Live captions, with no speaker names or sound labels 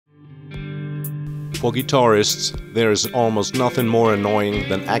For guitarists, there is almost nothing more annoying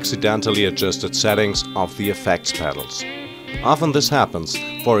than accidentally adjusted settings of the effects pedals. Often this happens,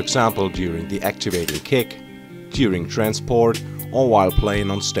 for example during the activating kick, during transport or while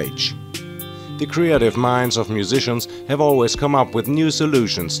playing on stage. The creative minds of musicians have always come up with new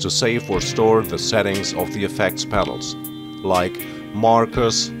solutions to save or store the settings of the effects pedals, like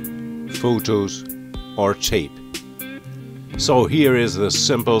markers, photos or tape. So here is the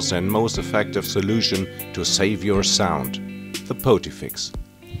simplest and most effective solution to save your sound, the PotiFix.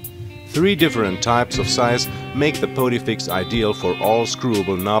 3 different types of size make the PotiFix ideal for all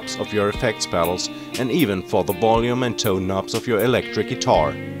screwable knobs of your effects pedals and even for the volume and tone knobs of your electric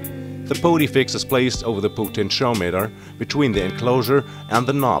guitar. The PotiFix is placed over the potentiometer between the enclosure and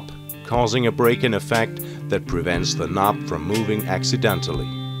the knob, causing a break-in effect that prevents the knob from moving accidentally.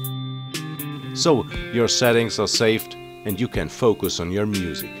 So your settings are saved and you can focus on your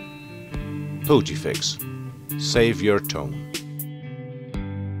music. PotiFix. Save your tone.